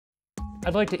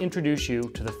I'd like to introduce you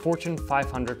to the Fortune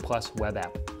 500 Plus web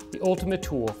app, the ultimate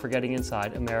tool for getting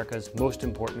inside America's most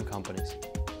important companies.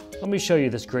 Let me show you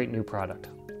this great new product.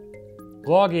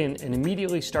 Log in and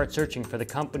immediately start searching for the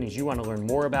companies you want to learn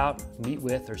more about, meet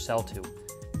with, or sell to.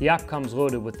 The app comes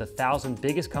loaded with the 1,000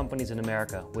 biggest companies in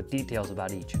America with details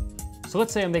about each. So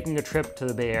let's say I'm making a trip to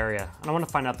the Bay Area and I want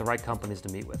to find out the right companies to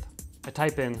meet with. I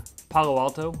type in Palo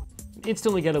Alto and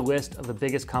instantly get a list of the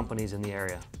biggest companies in the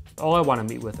area. All I want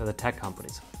to meet with are the tech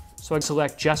companies. So I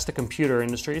select just the computer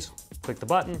industries, click the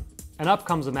button, and up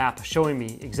comes a map showing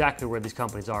me exactly where these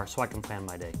companies are so I can plan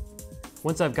my day.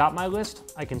 Once I've got my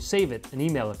list, I can save it and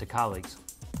email it to colleagues.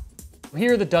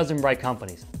 Here are the dozen right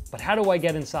companies, but how do I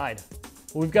get inside?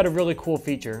 Well, we've got a really cool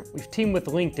feature. We've teamed with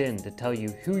LinkedIn to tell you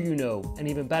who you know, and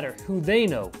even better, who they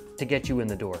know to get you in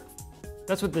the door.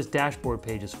 That's what this dashboard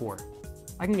page is for.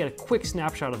 I can get a quick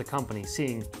snapshot of the company,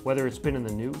 seeing whether it's been in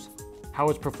the news, how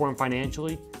it's performed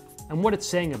financially, and what it's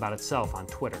saying about itself on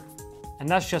Twitter. And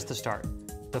that's just the start.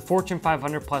 The Fortune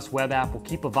 500 Plus web app will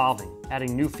keep evolving,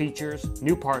 adding new features,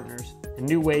 new partners, and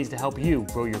new ways to help you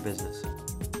grow your business.